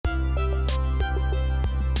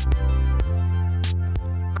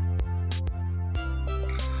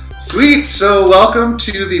Sweet. So welcome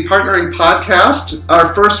to the Partnering Podcast,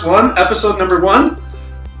 our first one, episode number 1,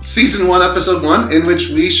 season 1, episode 1, in which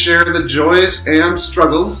we share the joys and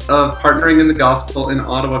struggles of partnering in the gospel in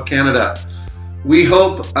Ottawa, Canada. We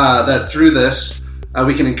hope that through this,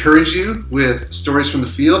 we can encourage you with stories from the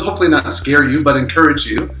field, hopefully not scare you, but encourage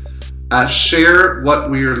you. Share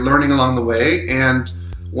what we're learning along the way. And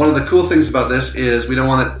one of the cool things about this is we don't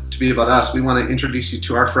want it to be about us. We want to introduce you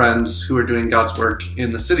to our friends who are doing God's work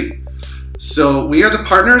in the city. So we are the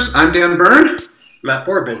partners. I'm Dan Byrne. Matt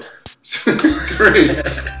Boardman. Great.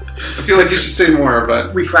 I feel like you should say more,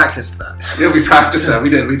 but... We practiced that. Yeah, we practiced that. We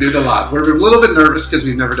did a lot. We're a little bit nervous because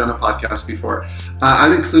we've never done a podcast before.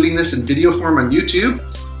 I'm including this in video form on YouTube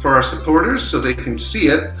for our supporters so they can see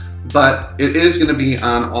it, but it is going to be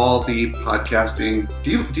on all the podcasting.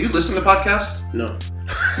 Do you listen to podcasts? No.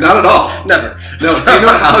 Not at all? Never. No. Do you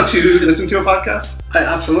know how to listen to a podcast? I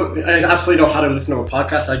absolutely know how to listen to a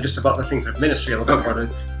podcast. I just about the things of ministry a little bit more than...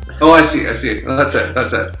 Oh, I see. Well, that's it.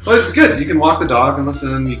 Well, it's good. You can walk the dog and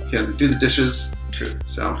listen. You can do the dishes. True.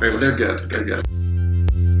 So they're good. They're good.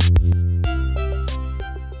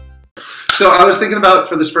 So I was thinking about,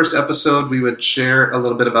 for this first episode, we would share a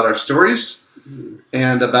little bit about our stories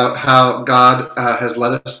and about how God has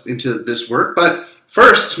led us into this work. But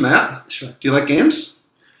first, Matt, Sure. Do you like games?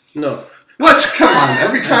 No. What? Come on.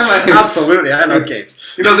 Every time Absolutely. I know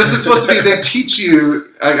games. You know, this is supposed to be, they teach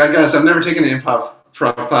you, I guess, I've never taken an improv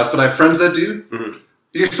class, but I have friends that do. Mm-hmm.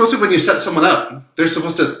 You're supposed to, when you set someone up, they're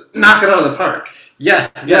supposed to knock it out of the park. Yeah.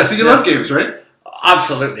 So you love games, right?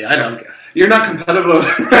 Absolutely. I love games. You're not competitive.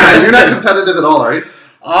 You're not competitive at all, right?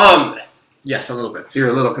 Yes, a little bit. You're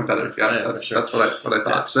a little competitive. Yeah, that's what I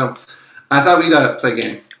thought. Yes. So I thought we'd play a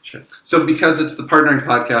game. Sure. So because it's the Partnering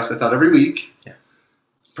Podcast, I thought every week,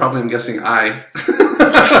 probably I'm guessing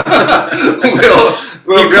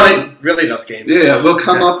we'll really loves games. Yeah, we'll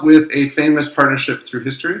come up with a famous partnership through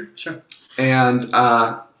history. Sure. And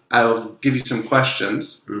I'll give you some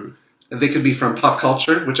questions. Mm. They could be from pop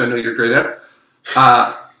culture, which I know you're great at.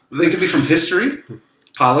 They could be from history,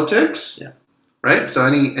 politics, right? So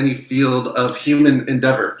any field of human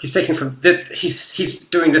endeavor. He's taking from he's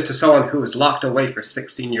doing this to someone who was locked away for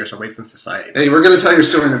 16 years away from society. Hey, we're going to tell your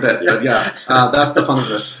story in a bit, but that's the fun of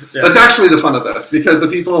this. Yeah. That's actually the fun of this, because the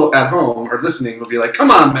people at home or listening will be like,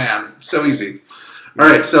 "Come on, man, so easy." All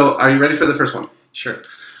right, so are you ready for the first one? Sure.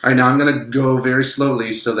 All right, now I'm going to go very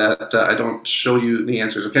slowly so that I don't show you the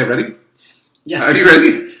answers. Okay, ready? Yes. Are you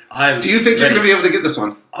ready? Do you think you're going to be able to get this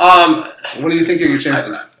one? What do you think are your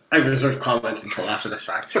chances? I reserve comments until after the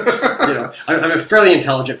fact. I'm fairly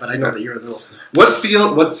intelligent, but I know that you're a little... What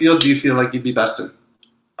field do you feel like you'd be best in?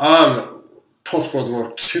 Post-World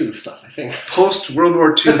War II stuff, I think. Post-World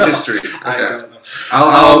War II history. Okay. I don't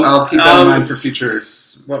know. I'll keep that in mind for future...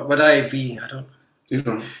 What would I be? I don't... You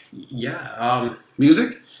don't know? Yeah.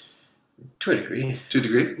 Music? To a degree. To a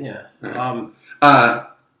degree? Yeah. Right.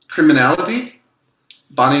 Criminality?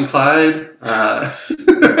 Bonnie and Clyde?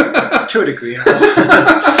 To a degree.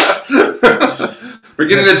 We're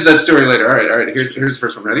getting into that story later. All right. Here's the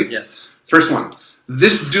first one. Ready? Yes. First one.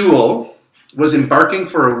 This duo was embarking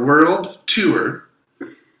for a world tour.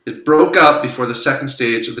 It broke up before the second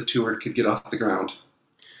stage of the tour could get off the ground.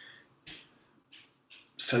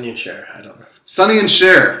 Sonny and Cher. I don't know. Sonny and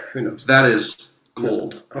Cher. Who knows? That is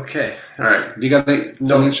cold. No. Okay. All right. You got any?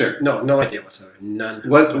 Sonny and Cher. No idea whatsoever. None.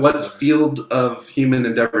 What field of human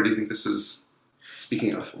endeavor do you think this is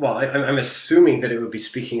speaking of? Well, I'm assuming that it would be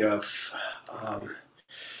speaking of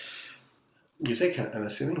music. I'm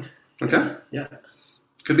assuming. Okay. Yeah.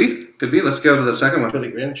 Could be. Let's go to the second one.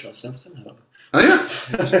 Billy Graham, Charles Templeton. I don't know. Oh yeah.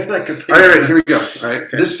 That could be. All right. Here we go. All right.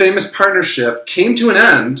 Okay. This famous partnership came to an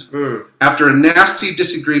end after a nasty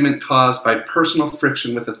disagreement caused by personal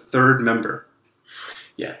friction with a third member.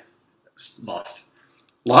 Yeah. Lost.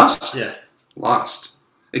 Lost? Yeah. Lost.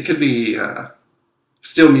 It could be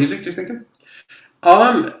still music. You're thinking?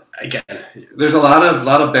 Again, there's a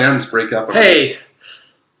lot of bands break up. Hey,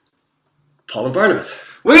 Paul and Barnabas.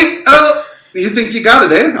 Wait. You think you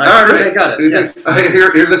got it, eh? I got it. Yes.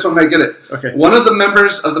 Here, this one might get it. Okay. One of the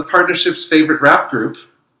members of the partnership's favorite rap group.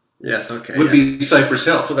 Yes. Okay. Would be Cypress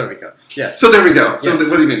Hill. So there we go. Yes. So there we go. So yes.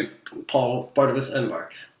 What do you mean? Paul, Barnabas, and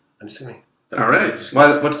Mark. I'm assuming. All right.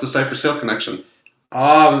 What's the Cypress Hill connection?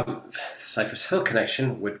 Cypress Hill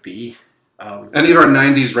connection would be. Any of our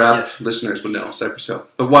 '90s rap listeners would know Cypress Hill.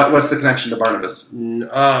 But what's the connection to Barnabas?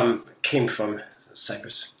 Came from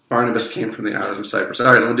Cyprus. Barnabas came from the island of Cyprus.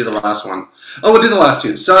 All right, we'll do the last one. Oh, we'll do the last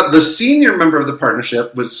two. So the senior member of the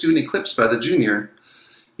partnership was soon eclipsed by the junior,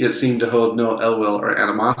 yet seemed to hold no ill will or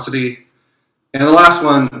animosity. And the last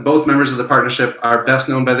one, both members of the partnership are best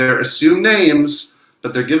known by their assumed names,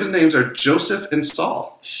 but their given names are Joseph and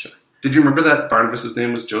Saul. Sure. Did you remember that Barnabas'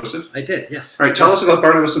 name was Joseph? I did, yes. All right, tell us about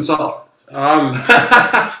Barnabas and Saul.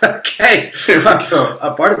 Okay. There we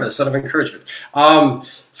go. Barnabas, son of encouragement.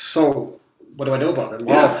 So, what do I know about them?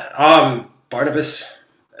 Well, Barnabas,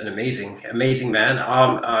 an amazing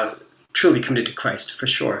man. Truly committed to Christ, for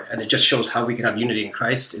sure. And it just shows how we can have unity in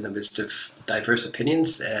Christ in the midst of diverse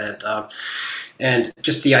opinions. And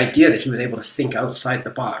just the idea that he was able to think outside the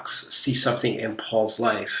box, see something in Paul's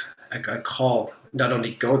life, a call, not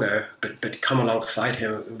only go there, but come alongside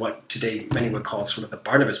him, what today many would call sort of the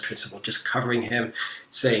Barnabas principle, just covering him,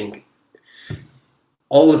 saying,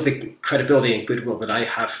 all of the credibility and goodwill that I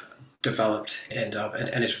have developed and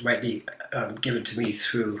is rightly given to me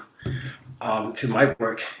through my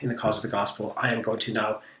work in the cause of the gospel, I am going to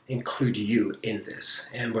now include you in this,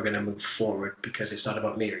 and we're going to move forward because it's not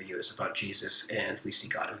about me or you, it's about Jesus, and we see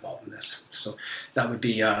God involved in this. So that would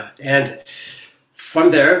be, and from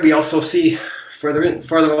there we also see further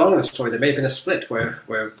along in the story, there may have been a split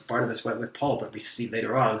where Barnabas went with Paul, but we see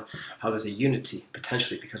later on how there's a unity,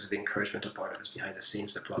 potentially because of the encouragement of Barnabas behind the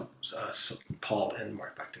scenes that brought Paul and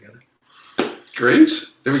Mark back together. Great.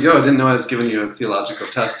 There we go. I didn't know I was giving you a theological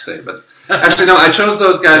test today, but actually, no, I chose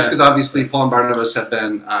those guys because obviously Paul and Barnabas have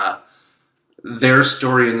been their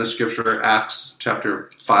story in the scripture, Acts chapter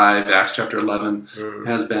 5, Acts chapter 11,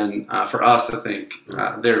 has been, for us, I think,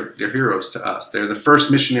 they're heroes to us. They're the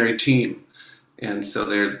first missionary team. And so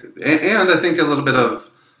and I think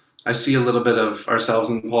I see a little bit of ourselves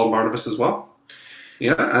in Paul and Barnabas as well.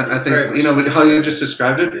 Yeah, I think, how you just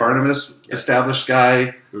described it, Barnabas, established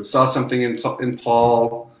guy, saw something in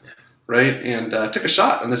Paul, right? And took a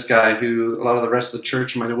shot on this guy who a lot of the rest of the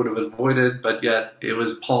church might have would have avoided, but yet it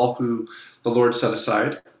was Paul who the Lord set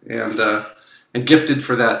aside and gifted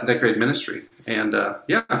for that great ministry. And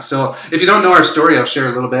so if you don't know our story, I'll share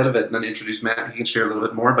a little bit of it and then introduce Matt. He can share a little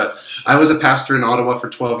bit more. But I was a pastor in Ottawa for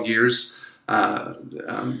 12 years,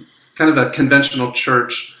 kind of a conventional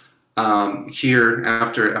church here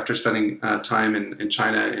after spending time in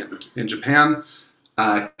China and in Japan.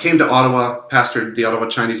 Came to Ottawa, pastored the Ottawa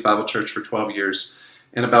Chinese Bible Church for 12 years.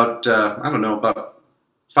 And about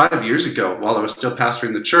 5 years ago, while I was still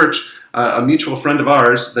pastoring the church, a mutual friend of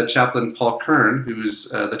ours, the chaplain Paul Kern, who's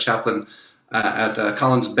the chaplain at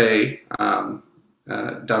Collins Bay down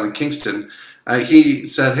in Kingston, he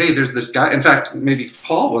said, hey, there's this guy. In fact, maybe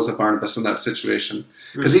Paul was a Barnabas in that situation,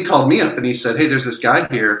 because he called me up and he said, hey, there's this guy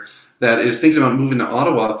here that is thinking about moving to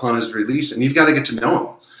Ottawa upon his release, and you've got to get to know him.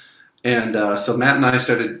 And so Matt and I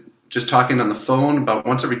started just talking on the phone about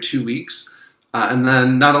once every 2 weeks. And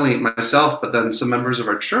then not only myself, but then some members of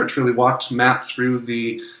our church really walked Matt through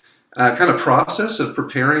the kind of process of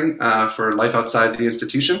preparing for life outside the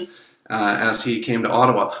institution as he came to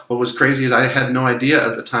Ottawa. What was crazy is I had no idea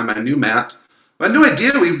at the time I knew Matt. I had no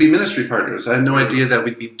idea we'd be ministry partners. I had no idea that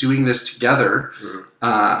we'd be doing this together.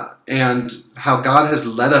 And how God has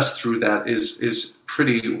led us through that is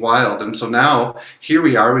pretty wild. And so now, here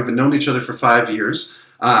we are. We've been knowing each other for 5 years.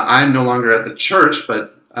 I'm no longer at the church,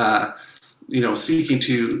 but seeking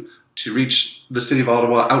to reach the city of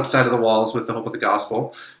Ottawa outside of the walls with the hope of the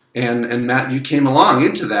gospel. And Matt, you came along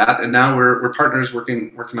into that, and now we're partners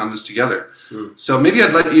working on this together. So maybe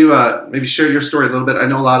I'd let you maybe share your story a little bit. I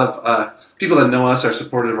know a lot of people that know us are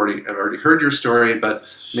supportive, have already heard your story, but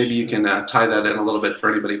maybe you can tie that in a little bit for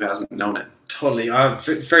anybody who hasn't known it. Totally.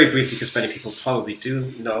 Very briefly, because many people probably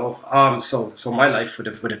do know. So my life would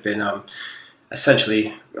have been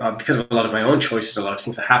essentially because of a lot of my own choices, a lot of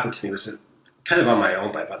things that happened to me was kind of on my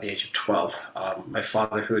own by about the age of 12. My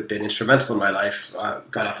father, who had been instrumental in my life,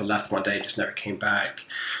 got up and left one day and just never came back.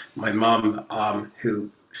 My mom, who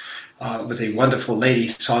was a wonderful lady,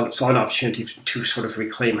 saw an opportunity to sort of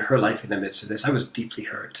reclaim her life in the midst of this. I was deeply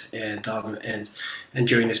hurt, and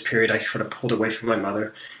during this period, I sort of pulled away from my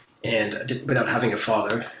mother, and without having a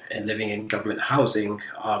father and living in government housing,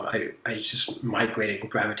 I just migrated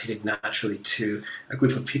and gravitated naturally to a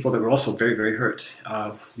group of people that were also very, very hurt.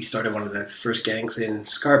 We started one of the first gangs in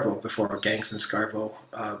Scarborough before gangs in Scarborough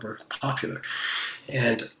were popular,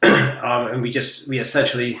 and we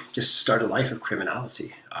essentially just started a life of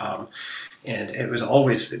criminality. And it was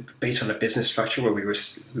always based on a business structure where we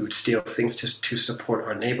would steal things to support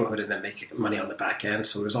our neighborhood and then make money on the back end.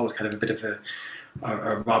 So it was always kind of a bit of a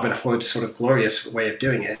Robin Hood sort of glorious way of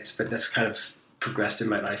doing it, but this kind of progressed in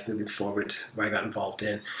my life moving forward, where I got involved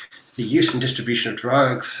in the use and distribution of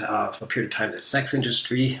drugs for a period of time in the sex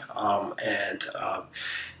industry, and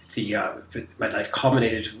my life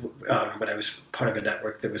culminated when I was part of a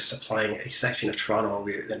network that was supplying a section of Toronto.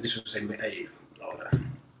 And this was $1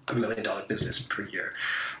 million business per year,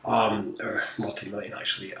 or multi-million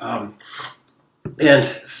actually. And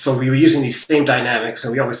so we were using these same dynamics,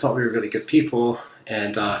 and we always thought we were really good people,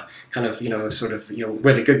 and kind of,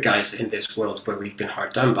 we're the good guys in this world where we've been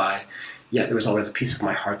hard done by. Yet there was always a piece of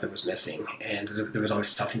my heart that was missing, and there was always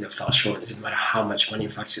something that fell short. It didn't matter how much money,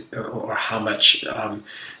 in fact, or how much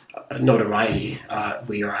notoriety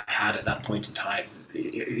we or I had at that point in time.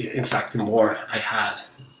 In fact, the more I had,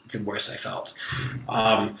 the worse I felt.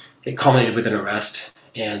 It culminated with an arrest,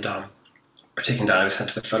 and taken down. I was sent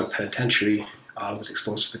to the federal penitentiary. Was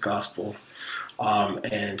exposed to the gospel,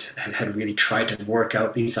 and had really tried to work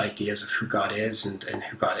out these ideas of who God is and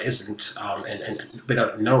who God isn't, and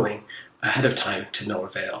without knowing ahead of time, to no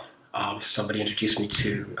avail. Somebody introduced me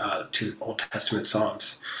to Old Testament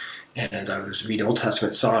Psalms, and I was reading Old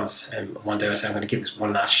Testament Psalms, and one day I said, I'm going to give this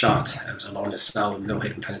one last shot. I was alone in a cell in Mill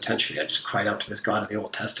Haven Penitentiary. I just cried out to this God of the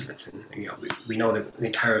Old Testament, and we know that the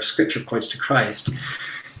entire Scripture points to Christ,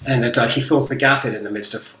 and that he fills the gap in the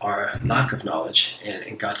midst of our lack of knowledge,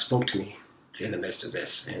 and God spoke to me in the midst of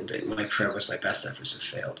this, and my prayer was, my best efforts have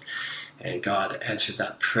failed. And God answered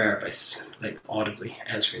that prayer by audibly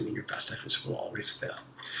answering me, your best efforts will always fail.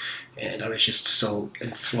 And I was just so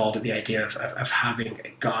enthralled at the idea of having a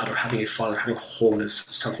God, or having a Father, having wholeness,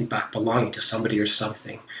 something back belonging to somebody or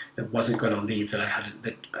something that wasn't going to leave, that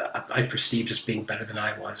I perceived as being better than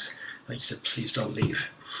I was. I just said, please don't leave.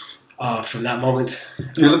 From that moment,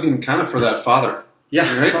 you're looking kind of for that Father.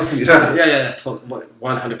 Yeah, right? Totally. Yeah,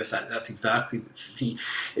 100%. That's exactly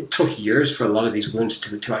it took years for a lot of these wounds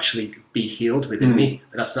to actually be healed within me.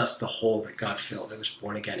 But that's the hole that God filled. I was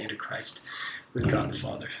born again into Christ with God the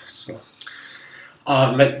Father. So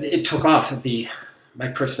it took off. My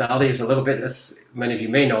personality is a little bit, as many of you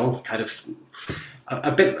may know, kind of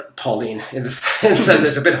a bit Pauline in the sense that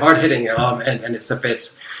it's a bit hard hitting, and it's a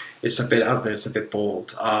bit out there. It's a bit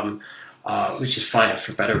bold. Which is fine,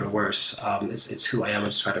 for better or worse. It's who I am. I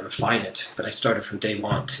just try to refine it. But I started from day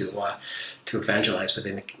one to evangelize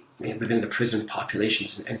within the prison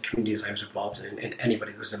populations and communities I was involved in, and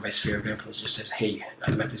anybody that was in my sphere of influence just said, hey,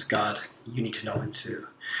 I met this God, you need to know him too.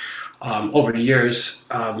 Over the years,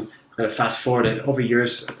 I'm going to fast forward it, over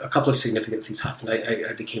years, a couple of significant things happened.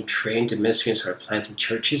 I became trained in ministry and started planting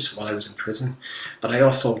churches while I was in prison, but I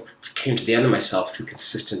also came to the end of myself through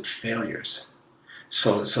consistent failures.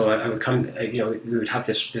 So I would come, we would have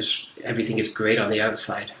this, everything is great on the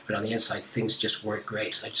outside, but on the inside, things just weren't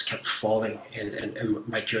great. And I just kept falling, and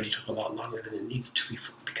my journey took a lot longer than it needed to be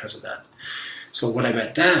because of that. So when I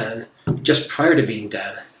met Dan, just prior to meeting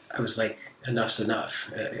Dan, I was like, enough's enough.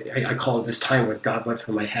 I call it this time where God went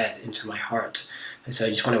from my head into my heart. I said,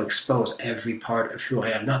 I just want to expose every part of who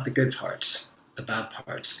I am, not the good parts, the bad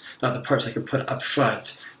parts, not the parts I could put up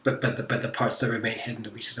front, but the parts that remain hidden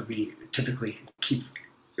that we typically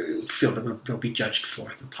feel that we'll be judged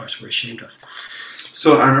for, the parts we're ashamed of.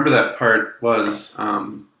 So I remember that part was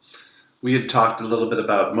we had talked a little bit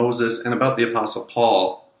about Moses and about the Apostle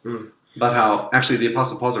Paul, about how actually the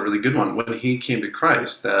Apostle Paul's a really good one. When he came to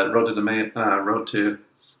Christ, that road to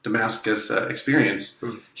Damascus experience,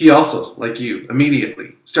 he also, like you,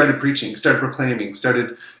 immediately started preaching, started proclaiming,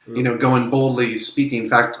 started going boldly, speaking. In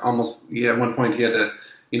fact, almost at one point he had to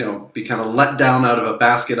be kind of let down out of a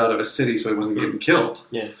basket out of a city so he wasn't getting killed.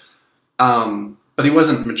 Yeah. But he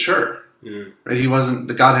wasn't mature. Right? He wasn't.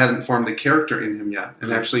 The God hadn't formed the character in him yet,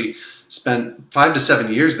 and actually spent 5 to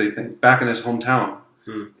 7 years, they think, back in his hometown,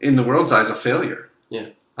 in the world's eyes, a failure. Yeah.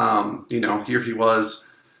 Here he was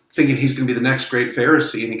thinking he's going to be the next great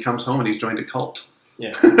Pharisee, and he comes home and he's joined a cult.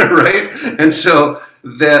 Yeah. Right? And so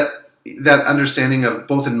that understanding of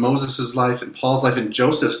both in Moses' life and Paul's life and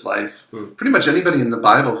Joseph's life, pretty much anybody in the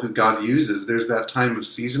Bible who God uses, there's that time of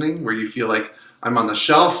seasoning where you feel like, I'm on the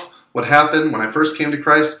shelf. What happened when I first came to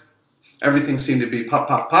Christ? Everything seemed to be pop,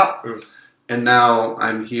 pop, pop. And now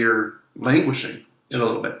I'm here languishing a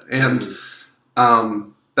little bit. And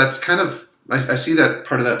that's kind of, I see that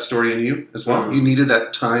part of that story in you as well. You needed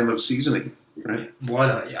that time of seasoning. Right.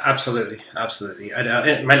 Absolutely.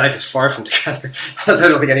 My life is far from together, as I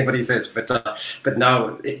don't think anybody's is. But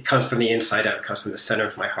now it comes from the inside out. It comes from the center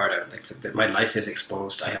of my heart out. Like my life is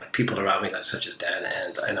exposed. I have people around me, such as Dan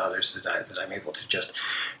and others, that I'm able to just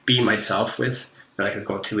be myself with. That I could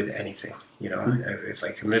go to with anything. If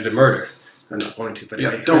I committed a murder, I'm not going to. But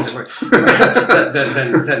if I don't,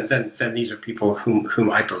 then these are people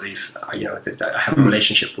whom I believe that I have a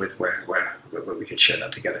relationship with, where we could share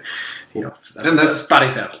that together. That's a bad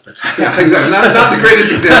example. But not the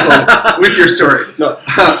greatest example with your story. No.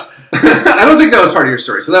 I don't think that was part of your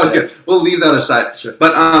story, so that was good. We'll leave that aside. Sure.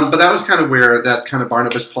 But that was kind of where that kind of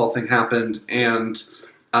Barnabas Paul thing happened, and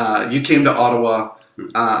you came to Ottawa.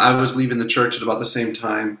 I was leaving the church at about the same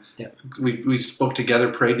time. Yeah. We spoke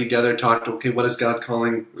together, prayed together, talked, okay, what is God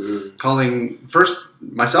calling first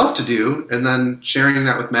myself to do, and then sharing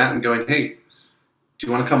that with Matt and going, hey, do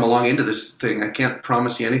you want to come along into this thing? I can't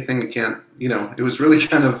promise you anything. I can't, it was really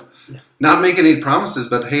kind of not making any promises,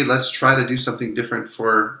 but hey, let's try to do something different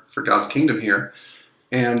for God's kingdom here.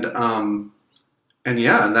 And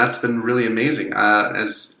that's been really amazing.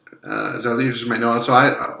 As our leaders might know,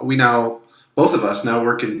 so we now, both of us now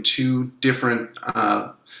work in two different,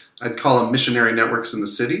 I'd call them missionary networks in the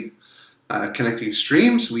city, connecting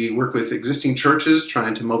streams. We work with existing churches,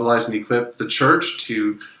 trying to mobilize and equip the church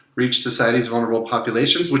to reach society's vulnerable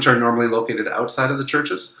populations, which are normally located outside of the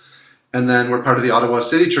churches. And then we're part of the Ottawa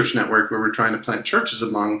City Church Network, where we're trying to plant churches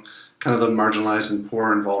among kind of the marginalized and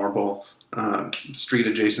poor and vulnerable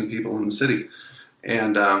street-adjacent people in the city.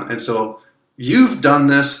 And so you've done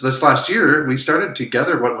this last year. We started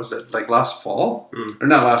together, what was it, like last fall? Or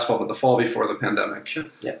not last fall, but the fall before the pandemic. Sure.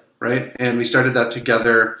 Yeah. Right? And we started that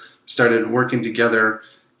together, started working together,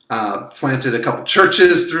 planted a couple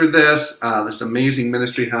churches through this amazing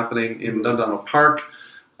ministry happening in Dundonald Park,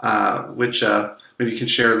 which maybe you can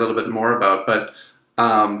share a little bit more about. But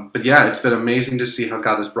yeah, it's been amazing to see how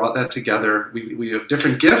God has brought that together. We have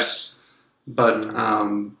different gifts, but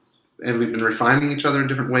and we've been refining each other in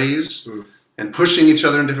different ways and pushing each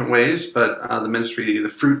other in different ways. But the ministry, the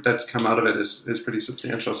fruit that's come out of it is pretty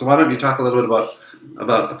substantial. So why don't you talk a little bit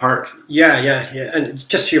about the park? Yeah. And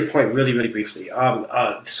just to your point, really, really briefly.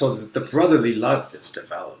 So the brotherly love that's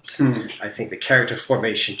developed, I think the character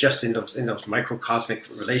formation just in those microcosmic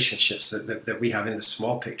relationships that we have in the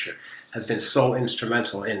small picture has been so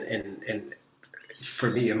instrumental in for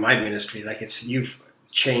me in my ministry. Like you've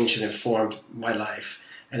changed and informed my life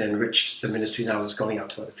and enriched the ministry now that's going out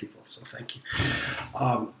to other people. So thank you.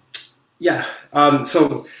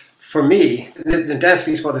 So for me, and Dan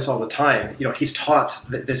speaks about this all the time. He's taught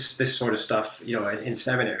this sort of stuff, in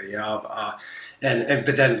seminary. But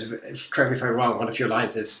then, correct me if I'm wrong, one of your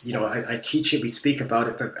lines is, I teach it, we speak about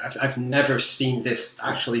it, but I've never seen this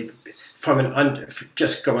actually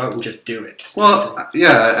just go out and just do it. Well,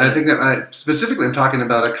 yeah, I think that I'm talking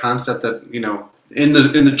about a concept that, in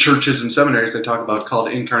the churches and seminaries they talk about called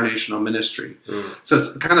incarnational ministry. So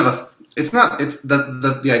it's kind of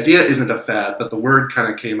the idea isn't a fad, but the word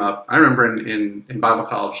kind of came up. I remember in Bible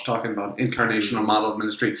college talking about incarnational model of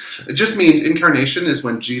ministry. It just means incarnation is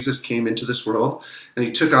when Jesus came into this world and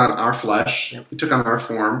he took on our flesh, he took on our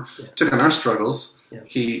form, took on our struggles.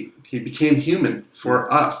 He became human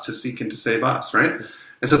for us to seek and to save us, right?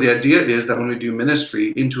 And so the idea is that when we do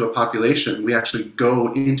ministry into a population, we actually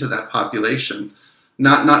go into that population,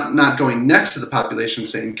 not going next to the population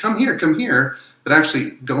saying, come here, but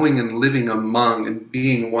actually going and living among and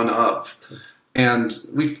being one of. And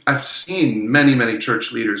I've seen many, many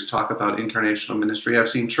church leaders talk about incarnational ministry. I've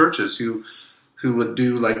seen churches who would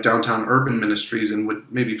do like downtown urban ministries and would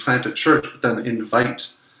maybe plant a church, but then invite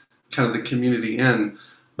kind of the community in.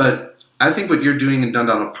 But I think what you're doing in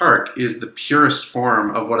Dundonald Park is the purest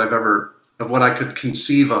form of what I could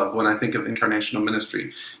conceive of when I think of incarnational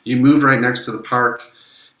ministry. You moved right next to the park.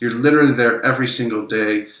 You're literally there every single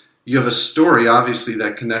day. You have a story, obviously,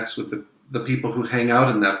 that connects with the people who hang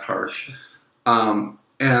out in that park. And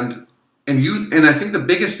I think the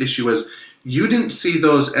biggest issue is you didn't see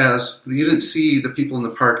the people in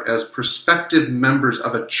the park as prospective members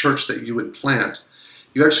of a church that you would plant.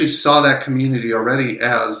 You actually saw that community already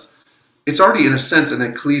as, it's already in a sense an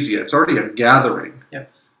ecclesia. It's already a gathering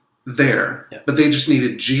there, but they just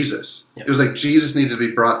needed Jesus. It was like Jesus needed to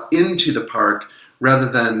be brought into the park rather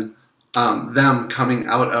than them coming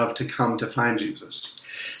out of to come to find Jesus.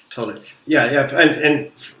 Totally. Yeah.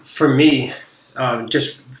 And for me,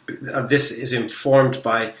 this is informed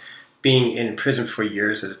by being in prison for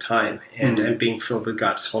years at a time and being filled with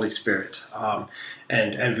God's Holy Spirit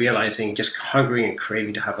and realizing, just hungering and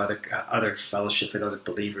craving to have other fellowship with other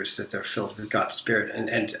believers that they're filled with God's Spirit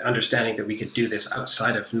and understanding that we could do this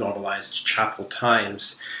outside of normalized chapel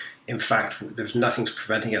times. In fact, there's nothing's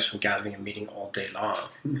preventing us from gathering and meeting all day long.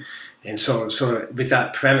 And so with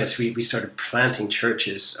that premise, we started planting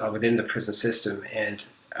churches within the prison system, and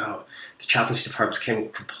the chaplaincy departments came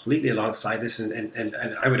completely alongside this, and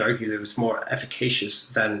I would argue that it was more efficacious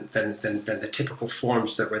than the typical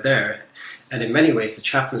forms that were there. And in many ways, the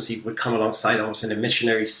chaplaincy would come alongside almost in a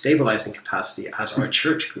missionary stabilizing capacity as our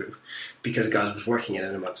church grew, because God was working in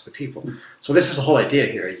and amongst the people. So this was the whole idea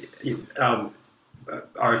here.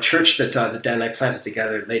 our church that Dan and I planted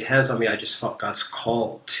together laid hands on me. I just felt God's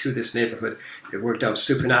call to this neighborhood. It worked out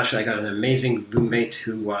supernaturally. I got an amazing roommate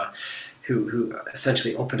who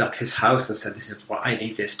essentially opened up his house and said, "This is what I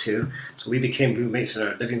need this too." So we became roommates, and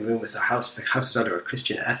our living room was a house. The house was under a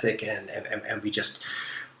Christian ethic, and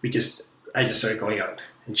I just started going out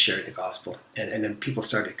and sharing the gospel, and then people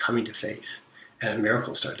started coming to faith, and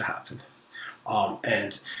miracles started to happen.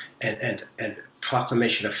 And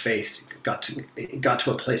proclamation of faith got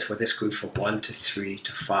to a place where this grew from 1 to 3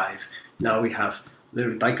 to 5. Now we have,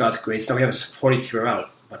 literally by God's grace, now we have a supporting team around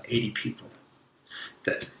about 80 people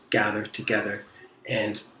that gather together,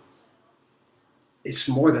 and it's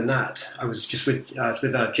more than that. I was just with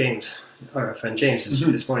James, our friend James,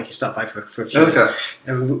 this morning. He stopped by for a few minutes,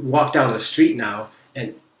 and we walk down the street now,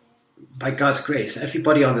 and by God's grace,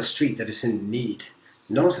 everybody on the street that is in need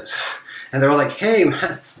knows us. And they're all like, "Hey,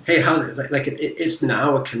 man, hey, how?" Like it's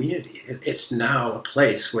now a community. It's now a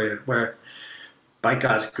place where, by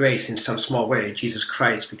God's grace, in some small way, Jesus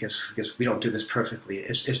Christ, because we don't do this perfectly,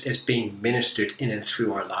 is being ministered in and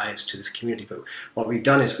through our lives to this community. But what we've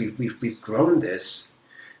done is we've grown this.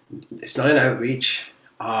 It's not an outreach,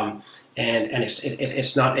 and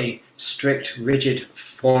it's not a strict, rigid,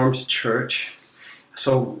 formed church.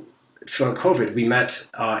 So throughout COVID, we met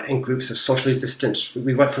in groups of socially distanced.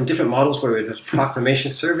 We went from different models where there's proclamation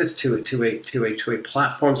service to a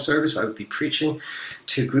platform service where I would be preaching,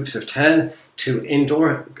 to groups of 10, to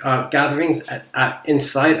indoor gatherings at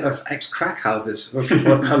inside of ex-crack houses where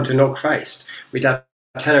people have come to know Christ. We'd have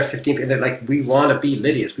 10 or 15 people, and they're like, "We want to be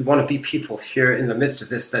Lydias. We want to be people here in the midst of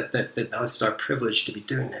this, that now this is our privilege to be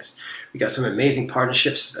doing this." We got some amazing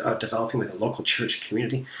partnerships developing with the local church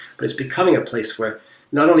community, but it's becoming a place where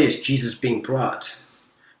not only is Jesus being brought,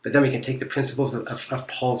 but then we can take the principles of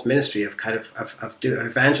Paul's ministry of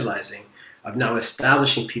evangelizing, of now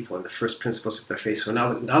establishing people in the first principles of their faith. So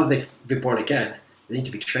now that they've been born again, they need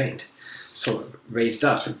to be trained, so raised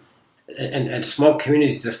up. And small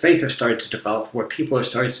communities of faith are starting to develop where people are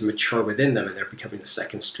starting to mature within them, and they're becoming the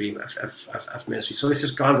second stream of ministry. So this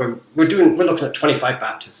has gone where we're looking at 25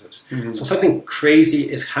 baptisms. Mm-hmm. So something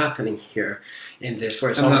crazy is happening here in this,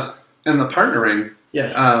 where it's and the partnering.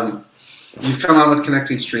 Yeah. You've come on with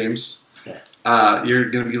Connecting Streams. Yeah. You're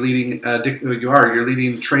going to be leading. You're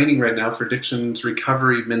leading training right now for Addictions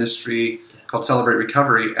Recovery Ministry called Celebrate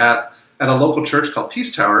Recovery at a local church called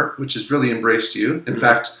Peace Tower, which has really embraced you. In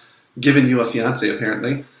fact, given you a fiance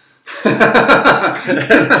apparently.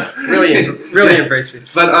 really embraced me.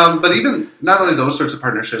 But even not only those sorts of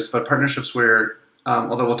partnerships, but partnerships where,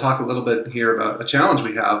 although we'll talk a little bit here about a challenge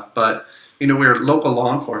we have, but where local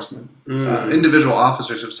law enforcement, individual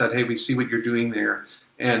officers have said, "Hey, we see what you're doing there,"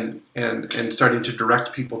 and starting to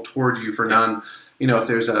direct people toward you for if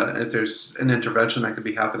there's an intervention that could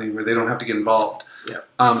be happening where they don't have to get involved. Yeah.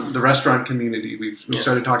 The restaurant community, we've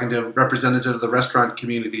started talking to a representative of the restaurant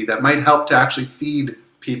community that might help to actually feed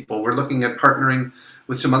people. We're looking at partnering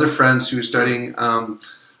with some other friends who are starting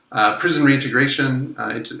prison reintegration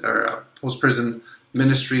or post-prison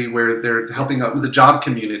ministry where they're helping out with the job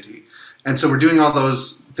community. And so we're doing all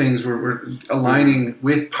those things. We're aligning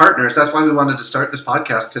with partners. That's why we wanted to start this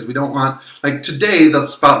podcast, because we don't want, like today, the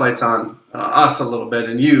spotlight's on us a little bit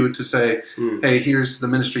and you to say, "Hey, here's the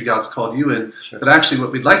ministry God's called you in." Sure. But actually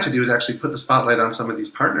what we'd like to do is actually put the spotlight on some of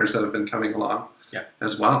these partners that have been coming along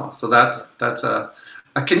as well. So that's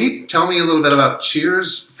can you tell me a little bit about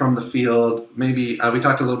Cheers from the Field? Maybe we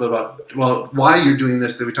talked a little bit about, why you're doing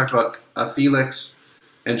this. We talked about Felix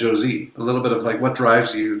and Josie, a little bit of like what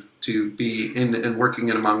drives you to be in and working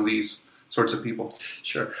in among these sorts of people.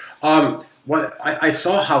 Sure. What I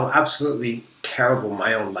saw how absolutely terrible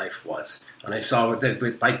my own life was, and I saw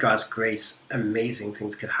that by God's grace, amazing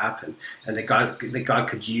things could happen, and that God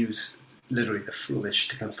could use literally the foolish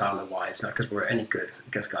to confound the wise, not because we're any good,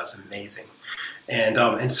 because God's amazing.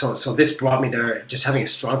 And so this brought me there, just having a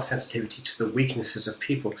strong sensitivity to the weaknesses of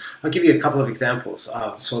people. I'll give you a couple of examples.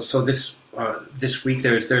 So this week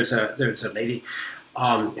there's a lady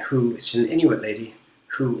who is an Inuit lady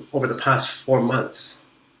who over the past 4 months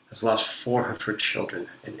has lost 4 of her children,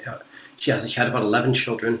 and she had about 11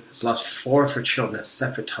 children. Has lost 4 of her children at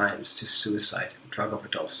separate times to suicide, drug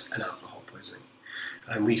overdose, and alcohol poisoning.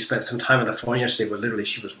 And we spent some time on the phone yesterday where literally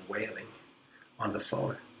she was wailing on the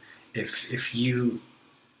phone. If you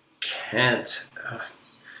can't,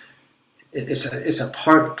 it's a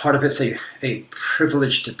part of it's a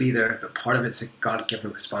privilege to be there, but part of it's a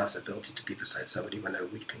God-given responsibility to be beside somebody when they're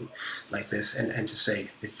weeping like this, and to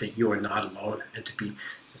say that you are not alone, and to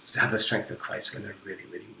have the strength of Christ when they're really,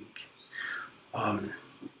 really weak.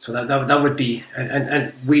 So that would be,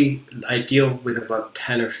 and I deal with about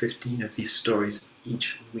 10 or 15 of these stories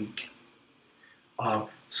each week.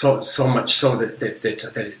 So much so that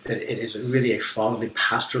it is really a fatherly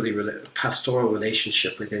pastoral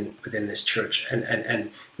relationship within this church,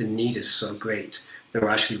 and the need is so great that we're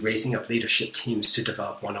actually raising up leadership teams to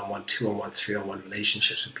develop 1-on-1, 2-on-1, 3-on-1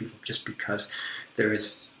 relationships with people, just because there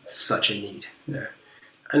is such a need there.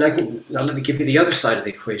 And now let me give you the other side of the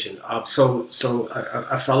equation. So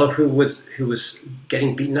a fellow who was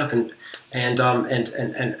getting beaten up and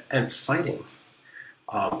fighting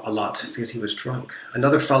a lot because he was drunk.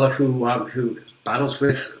 Another fellow who battles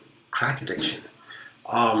with crack addiction.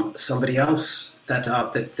 Somebody else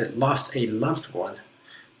that lost a loved one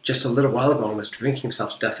just a little while ago and was drinking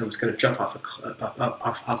himself to death and was going to jump off a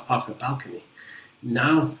balcony.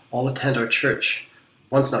 Now all attend our church.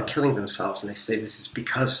 One's not killing themselves, and they say this is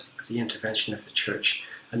because of the intervention of the church.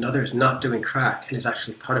 Another is not doing crack and is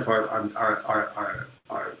actually part of our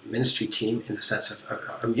ministry team in the sense of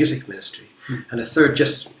our music ministry. And a third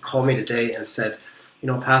just called me today and said,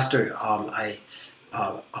 Pastor, I'm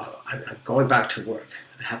going back to work.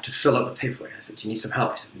 I have to fill out the paperwork. I said, do you need some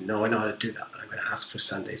help? He said, no, I know how to do that, but I'm going to ask for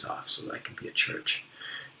Sundays off so that I can be at church.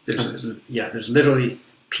 There's literally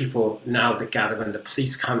people now that gather when the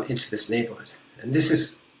police come into this neighborhood. And this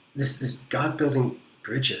is God building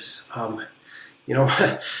bridges. Our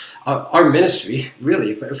ministry,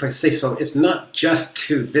 really, if I say so, is not just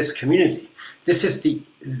to this community. This is the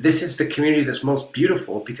community that's most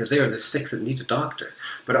beautiful because they are the sick that need a doctor.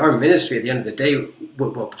 But our ministry, at the end of the day,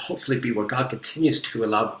 will hopefully be where God continues to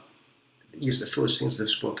use the foolish things of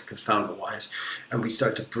this world to confound the wise, and we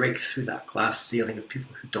start to break through that glass ceiling of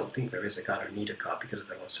people who don't think there is a God or need a God because of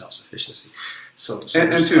their own self-sufficiency. So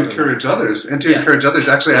and to encourage others, encourage others.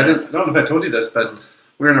 Actually, I don't know if I told you this, but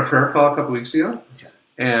we were in a prayer call a couple weeks ago,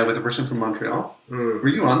 and with a person from Montreal. Were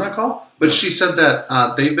you on that call? But she said that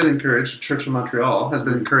they've been encouraged. The Church of Montreal has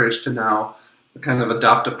been encouraged to now kind of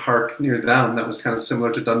adopt a park near them that was kind of similar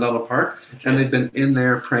to Dundonald Park, and they've been in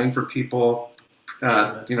there praying for people.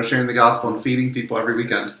 Sharing the gospel and feeding people every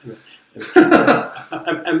weekend.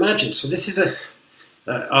 Imagine, so this is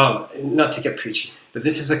not to get preachy, but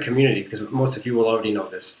this is a community, because most of you will already know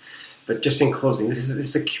this, but just in closing, this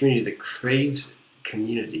is a community that craves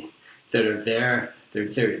community, that are there, they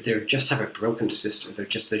just have a broken system, they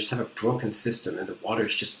just have a broken system, and the water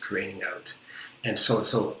is just draining out. And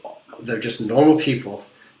so they're just normal people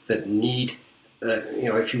that need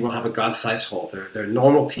if you will have a God-sized hole, they're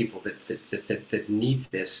normal people that need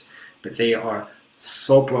this, but they are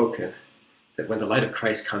so broken that when the light of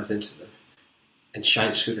Christ comes into them and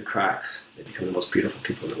shines through the cracks, they become the most beautiful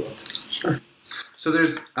people in the world. Sure. So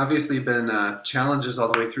there's obviously been challenges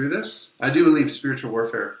all the way through this. I do believe spiritual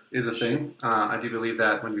warfare is a thing. I do believe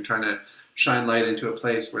that when you're trying to shine light into a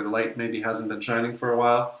place where the light maybe hasn't been shining for a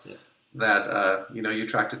while, that you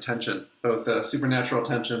attract attention, both supernatural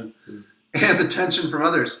attention and attention from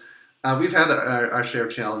others. We've had our share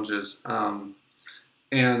of challenges, and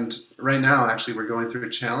right now, actually, we're going through a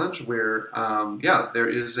challenge where,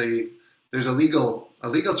 there's a legal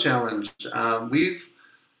challenge. We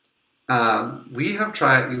have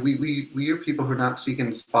tried. We are people who are not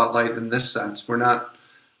seeking spotlight in this sense. We're not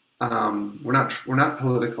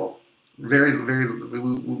political.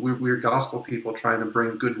 We're gospel people trying to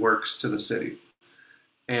bring good works to the city.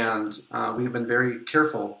 And we've been very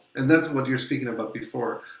careful, and that's what you're speaking about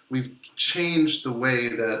before. We've changed the way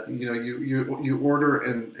that you order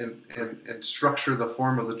and structure the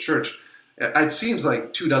form of the church. It seems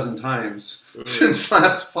like 24 times since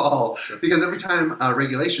last fall, because every time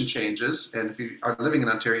regulation changes, and if you are living in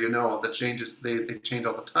Ontario, you know that changes they change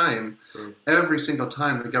all the time. Every single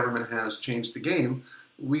time the government has changed the game,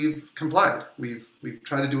 we've complied. We've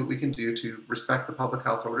tried to do what we can do to respect the public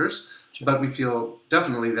health orders. But we feel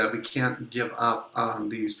definitely that we can't give up on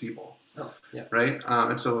these people, right?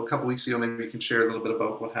 And so a couple weeks ago, maybe you can share a little bit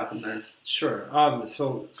about what happened there. Sure.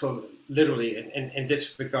 So literally, in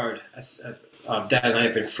this regard, Dan and I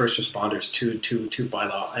have been first responders to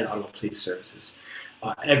bylaw and Ottawa Police Services.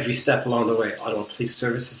 Every step along the way, Ottawa Police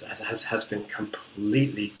Services has been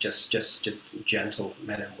completely just gentle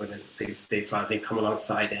men and women. They've come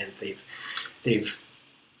alongside, and they've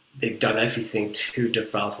done everything to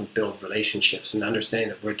develop and build relationships, and understanding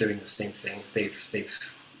that we're doing the same thing. They've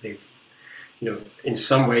in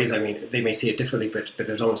some ways, I mean, they may see it differently, but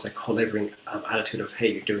there's almost a co-laboring attitude of,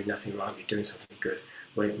 hey, you're doing nothing wrong, you're doing something good.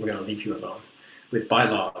 We're going to leave you alone. With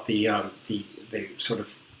bylaw, the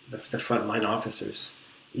frontline officers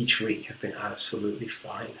each week have been absolutely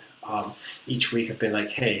fine. Each week have been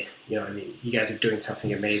like, hey, you guys are doing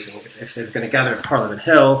something amazing. If they're going to gather at Parliament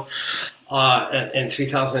Hill, in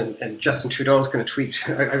 3000, and Justin Trudeau is going to tweet,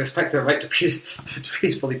 I respect their right to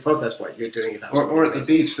peacefully protest what you're doing. Is or at the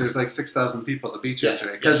beach, there's like 6,000 people at the beach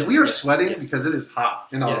yesterday. Because we are sweating because it is hot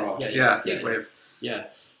in Ottawa. Heat wave. Yeah.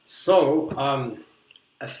 So,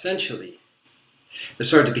 essentially, there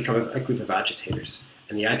started to become a group of agitators.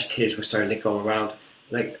 And the agitators were starting to go around.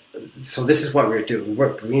 So this is what we were doing. We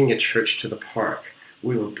weren't bringing a church to the park.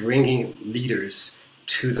 We were bringing leaders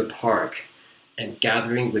to the park and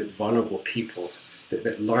gathering with vulnerable people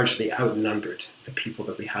that largely outnumbered the people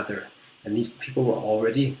that we had there. And these people were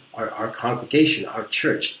already, our congregation, our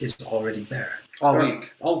church is already there. All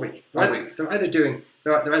week. They're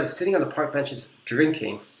either sitting on the park benches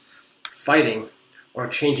drinking, fighting, or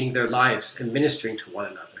changing their lives and ministering to one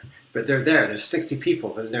another. But they're there. There's 60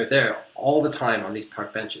 people, and they're there all the time on these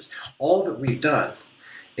park benches. All that we've done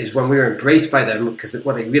is when we were embraced by them, because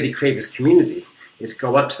what they really crave is community, is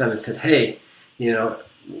go up to them and said, hey,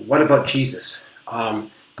 what about Jesus?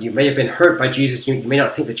 You may have been hurt by Jesus. You may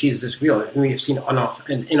not think that Jesus is real. You may have seen an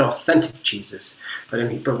inauthentic Jesus. But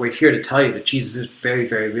we're here to tell you that Jesus is very,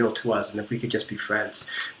 very real to us. And if we could just be friends,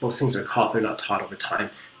 most things are caught. They're not taught over time.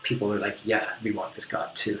 People are like, yeah, we want this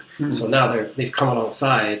God too. Mm-hmm. So now they've come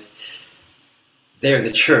alongside. They're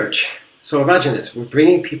the church. So imagine this. We're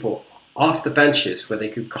bringing people off the benches where they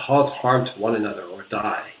could cause harm to one another or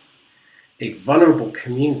die. A vulnerable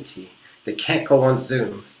community that can't go on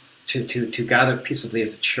Zoom to gather peaceably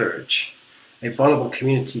as a church. A vulnerable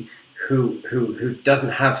community who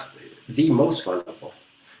doesn't have the most vulnerable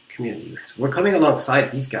community. So we're coming alongside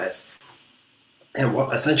these guys. And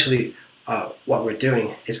what we're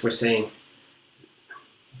doing is we're saying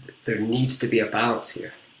there needs to be a balance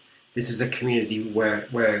here. This is a community where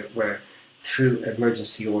through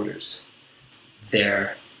emergency orders,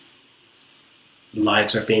 their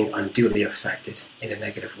lives are being unduly affected in a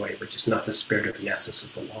negative way, which is not the spirit or the essence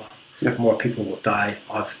of the law. Yeah. More people will die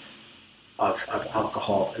of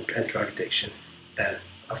alcohol and drug addiction than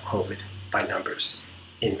of COVID by numbers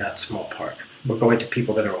in that small park. We're going to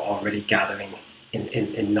people that are already gathering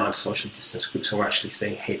in non-social distance groups, and we're actually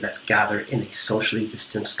saying, hey, let's gather in a socially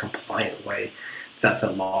distanced, compliant way that the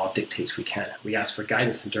law dictates we can. We ask for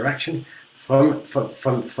guidance and direction from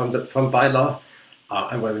bylaw,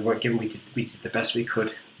 and when we weren't given, we did the best we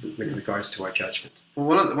could with regards to our judgment. Well,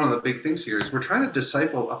 one of the big things here is we're trying to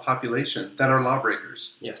disciple a population that are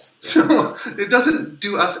lawbreakers. Yes. So it doesn't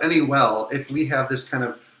do us any well if we have this kind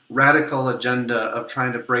of radical agenda of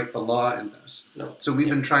trying to break the law in this. No. So we've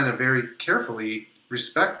been trying to very carefully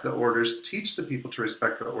respect the orders, teach the people to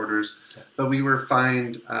respect the orders, but we were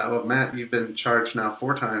fined, Matt, you've been charged now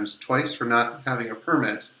 4 times, twice for not having a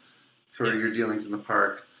permit for your dealings in the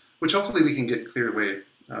park, which hopefully we can get cleared away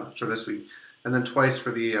for this week, and then twice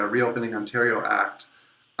for the Reopening Ontario Act.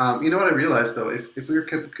 You know what I realized, though? If we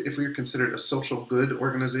were considered a social good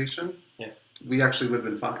organization, we actually would have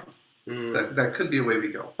been fined. That could be a way we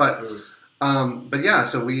go. But yeah,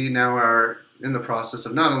 so we now are in the process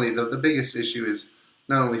of not only, the biggest issue is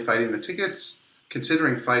not only fighting the tickets,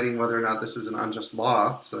 considering fighting whether or not this is an unjust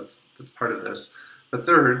law, so that's part of this. But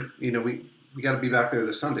third, we got to be back there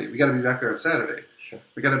this Sunday. We got to be back there on Saturday. Sure.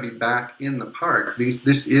 We got to be back in the park.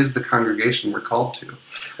 This is the congregation we're called to.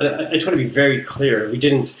 I just want to be very clear. We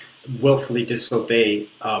didn't willfully disobey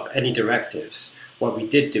any directives. What we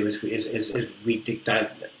did do is we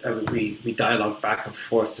dialogued back and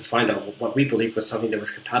forth to find out what we believed was something that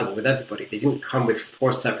was compatible with everybody. They didn't come with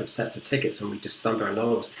 4 separate sets of tickets and we just thumbed our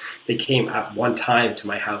nose. They came at one time to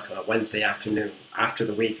my house on a Wednesday afternoon after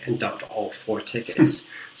the week and dumped all 4 tickets.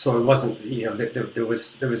 So it wasn't, there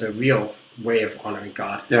was a real way of honoring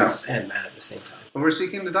God and man at the same time. Well, we're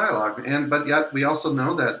seeking the dialogue, but yet we also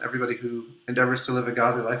know that everybody who endeavors to live a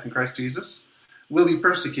godly life in Christ Jesus will be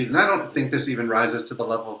persecuted. And I don't think this even rises to the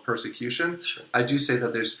level of persecution. Sure. I do say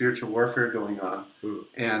that there's spiritual warfare going on,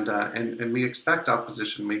 and we expect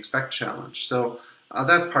opposition, we expect challenge. So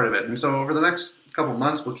that's part of it. And so over the next couple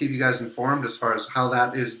months, we'll keep you guys informed as far as how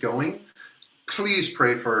that is going. Please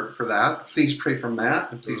pray for that. Please pray for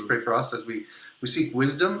Matt, and please pray for us as we seek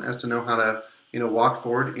wisdom as to know how to walk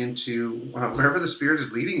forward into wherever the Spirit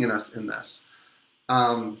is leading in us in this.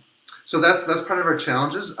 So that's part of our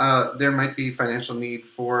challenges. There might be financial need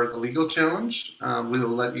for the legal challenge. We will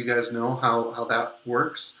let you guys know how that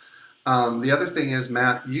works. The other thing is,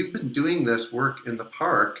 Matt, you've been doing this work in the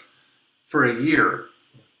park for a year.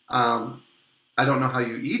 I don't know how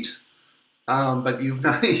you eat, but you've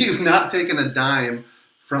not taken a dime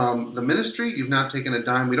from the ministry. You've not taken a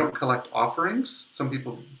dime. We don't collect offerings. Some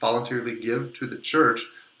people voluntarily give to the church,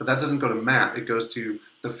 but that doesn't go to Matt. It goes to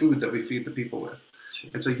the food that we feed the people with.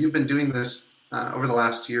 And so you've been doing this over the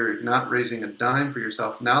last year, not raising a dime for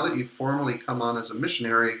yourself. Now that you've formally come on as a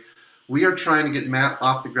missionary, we are trying to get Matt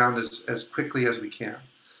off the ground as quickly as we can.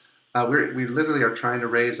 We literally are trying to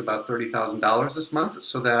raise about $30,000 this month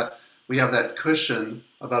so that we have that cushion,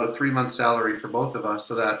 about a 3-month salary for both of us,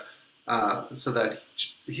 so that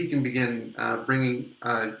he can begin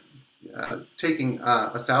taking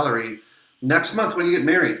a salary next month when you get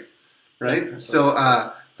married, right? So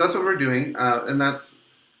that's what we're doing, and that's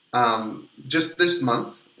just this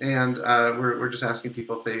month. And we're just asking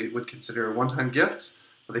people if they would consider a one-time gift.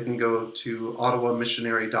 They can go to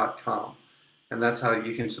ottawamissionary.com. And that's how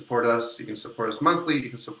you can support us. You can support us monthly. You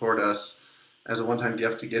can support us as a one-time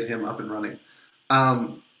gift to get him up and running.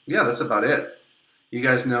 Yeah, that's about it. You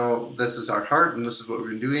guys know this is our heart, and this is what we've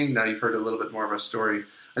been doing. Now you've heard a little bit more of our story.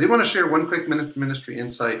 I do want to share one quick ministry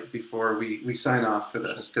insight before we sign off for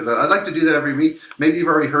this, because I'd like to do that every week. Maybe you've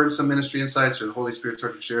already heard some ministry insights, or the Holy Spirit's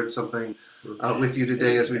already shared something with you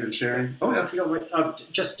today as we've been sharing. Oh, yeah. If you don't mind,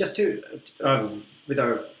 just to... with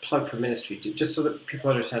our plug for ministry, just so that people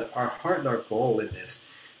understand our heart and our goal in this,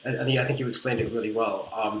 and I think you explained it really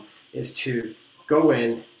well, is to go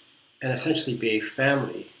in and essentially be a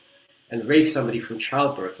family and raise somebody from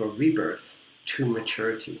childbirth or rebirth to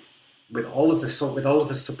maturity, with all of the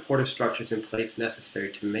supportive structures in place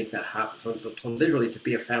necessary to make that happen. So literally, to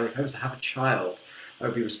be a family, if I was to have a child, I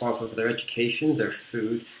would be responsible for their education, their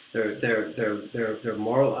food, their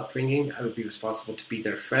moral upbringing. I would be responsible to be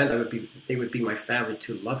their friend. They would be my family,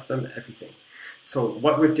 to love them, everything. So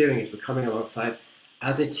what we're doing is we're coming alongside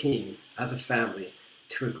as a team, as a family,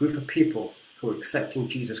 to a group of people who are accepting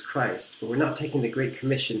Jesus Christ. But we're not taking the Great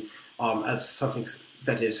Commission as something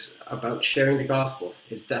that is about sharing the gospel.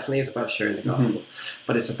 It definitely is about sharing the gospel,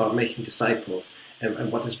 but it's about making disciples.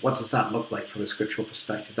 And what does that look like from a scriptural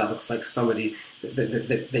perspective? That looks like somebody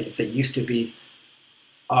that used to be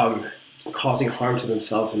causing harm to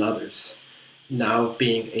themselves and others, now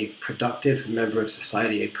being a productive member of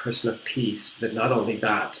society, a person of peace, that not only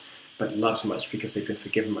that, but loves much because they've been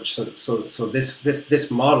forgiven much. So this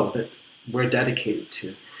model that we're dedicated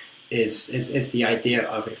to is the idea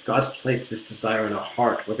of, if God's placed this desire in our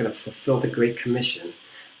heart, we're going to fulfill the Great Commission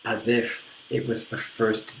as if it was the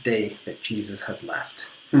first day that Jesus had left.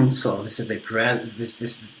 So this is a brand. This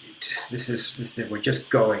is we're just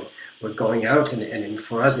going. We're going out, and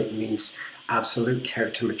for us it means absolute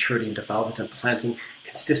character maturity and development, and planting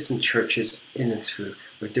consistent churches in and through.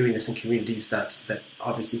 We're doing this in communities that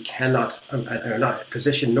obviously cannot, are not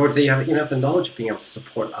positioned, nor do they even have the knowledge of being able to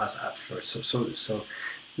support us at first. So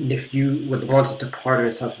if you would want to partner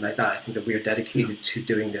in something like that, I think that we are dedicated to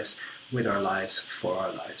doing this with our lives, for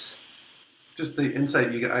our lives. Just the insight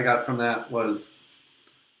I got from that was,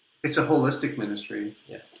 it's a holistic ministry.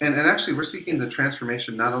 Yeah. And actually, we're seeking the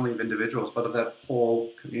transformation not only of individuals, but of that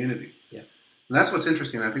whole community. Yeah. And that's what's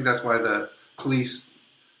interesting. I think that's why the police,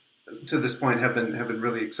 to this point, have been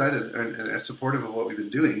really excited and supportive of what we've been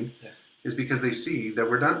doing, is because they see that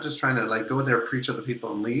we're not just trying to go there, preach to the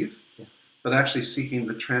people, and leave, but actually seeking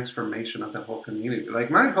the transformation of that whole community.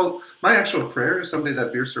 My actual prayer is someday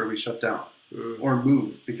that beer store will be shut down or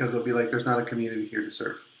move, because they'll be like, there's not a community here to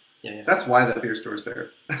serve. Yeah. That's why that beer store is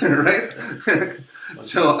there, right?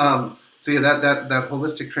 So yeah, that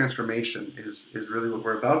holistic transformation is really what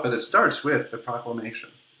we're about. But it starts with the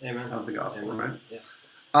proclamation of the gospel, right? Yeah.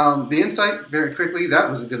 The insight, very quickly, that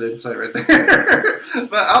was a good insight right there.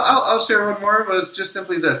 But I'll share one more. Was just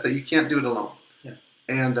simply this: that you can't do it alone. Yeah.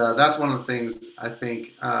 And that's one of the things I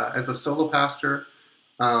think as a solo pastor,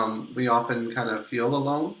 we often kind of feel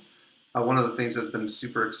alone. One of the things that's been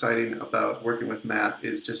super exciting about working with Matt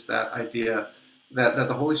is just that idea that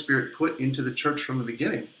the Holy Spirit put into the church from the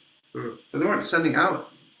beginning. They weren't sending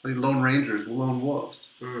out lone rangers, lone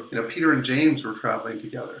wolves. Peter and James were traveling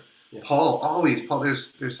together. Yeah. Paul,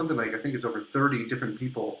 there's something like, I think it's over 30 different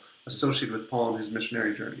people associated with Paul and his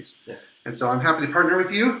missionary journeys. Yeah. And so I'm happy to partner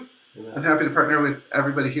with you. Amen. I'm happy to partner with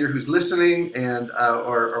everybody here who's listening and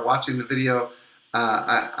or watching the video.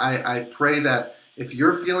 I pray that if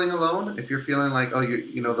you're feeling alone, if you're feeling like,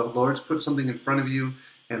 the Lord's put something in front of you,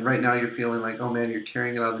 and right now you're feeling like, oh man, you're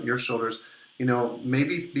carrying it on your shoulders,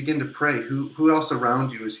 maybe begin to pray. Who else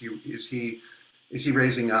around you is he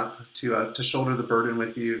raising up to shoulder the burden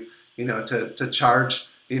with you, to charge,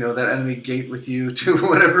 that enemy gate with you, to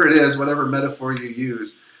whatever it is, whatever metaphor you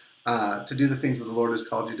use, to do the things that the Lord has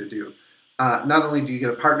called you to do. Not only do you get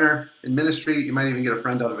a partner in ministry, you might even get a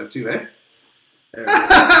friend out of it too, eh?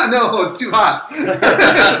 No, it's too hot.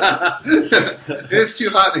 It's too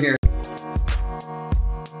hot in here.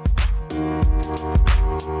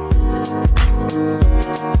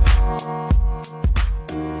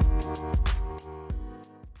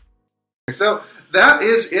 So that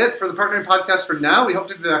is it for the Partnering Podcast for now. We hope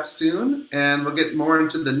to be back soon, and we'll get more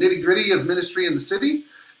into the nitty-gritty of ministry in the city.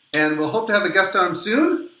 And we'll hope to have a guest on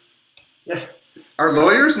soon. Yeah. Our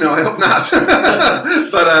lawyers? No, I hope not.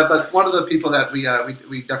 but one of the people that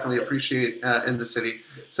we definitely appreciate in the city.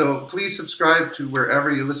 So please subscribe to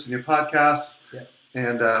wherever you listen to your podcasts, Yeah.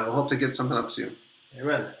 and we'll hope to get something up soon.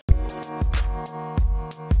 Amen.